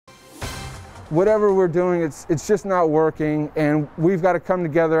whatever we're doing, it's just not working, and we've got to come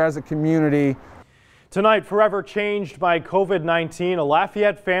together as a community. Tonight, forever changed by COVID-19, a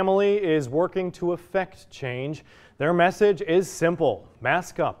Lafayette family is working to effect change. Their message is simple: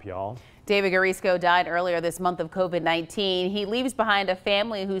 mask up, y'all. David Garisco died earlier this month of COVID-19. He leaves behind a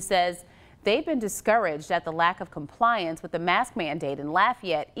family who says they've been discouraged at the lack of compliance with the mask mandate in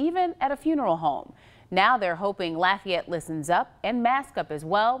Lafayette, even at a funeral home. Now they're hoping Lafayette listens up and mask up as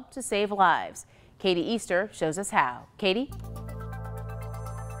well to save lives. Katie Easter shows us how. Katie?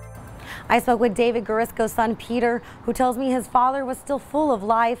 I spoke with David Garisco's son, Peter, who tells me his father was still full of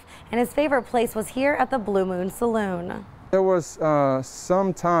life and his favorite place was here at the Blue Moon Saloon. There was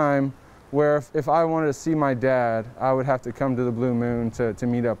some time where if I wanted to see my dad, I would have to come to the Blue Moon to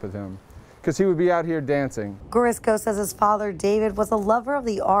meet up with him, because he would be out here dancing. Garisco says his father, David, was a lover of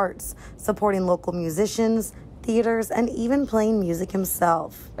the arts, supporting local musicians, theaters, and even playing music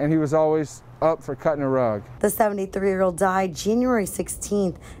himself. And he was always up for cutting a rug. The 73-year-old died January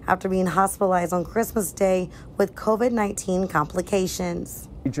 16th after being hospitalized on Christmas Day with COVID-19 complications.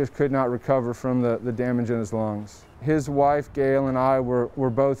 He just could not recover from the damage in his lungs. His wife, Gail, and I were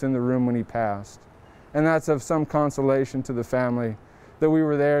both in the room when he passed. And that's of some consolation to the family, that we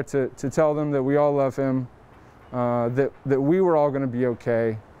were there to tell them that we all love him, that we were all going to be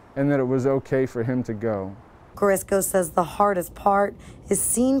okay, and that it was okay for him to go. Garisco says the hardest part is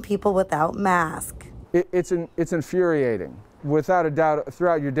seeing people without masks. It's infuriating. Without a doubt,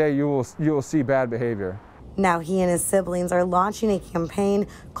 throughout your day, you will see bad behavior. Now he and his siblings are launching a campaign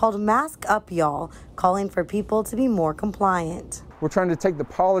called Mask Up, Y'all, calling for people to be more compliant. We're trying to take the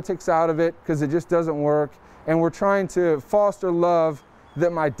politics out of it because it just doesn't work, and we're trying to foster love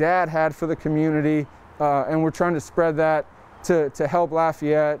that my dad had for the community, and we're trying to spread that to help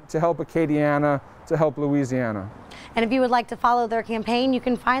Lafayette, to help Acadiana, to help Louisiana. And if you would like to follow their campaign, you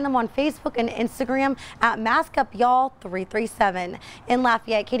can find them on Facebook and Instagram at Mask Up Y'all 337. In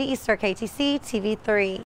Lafayette, Katie Easter, KATC TV3.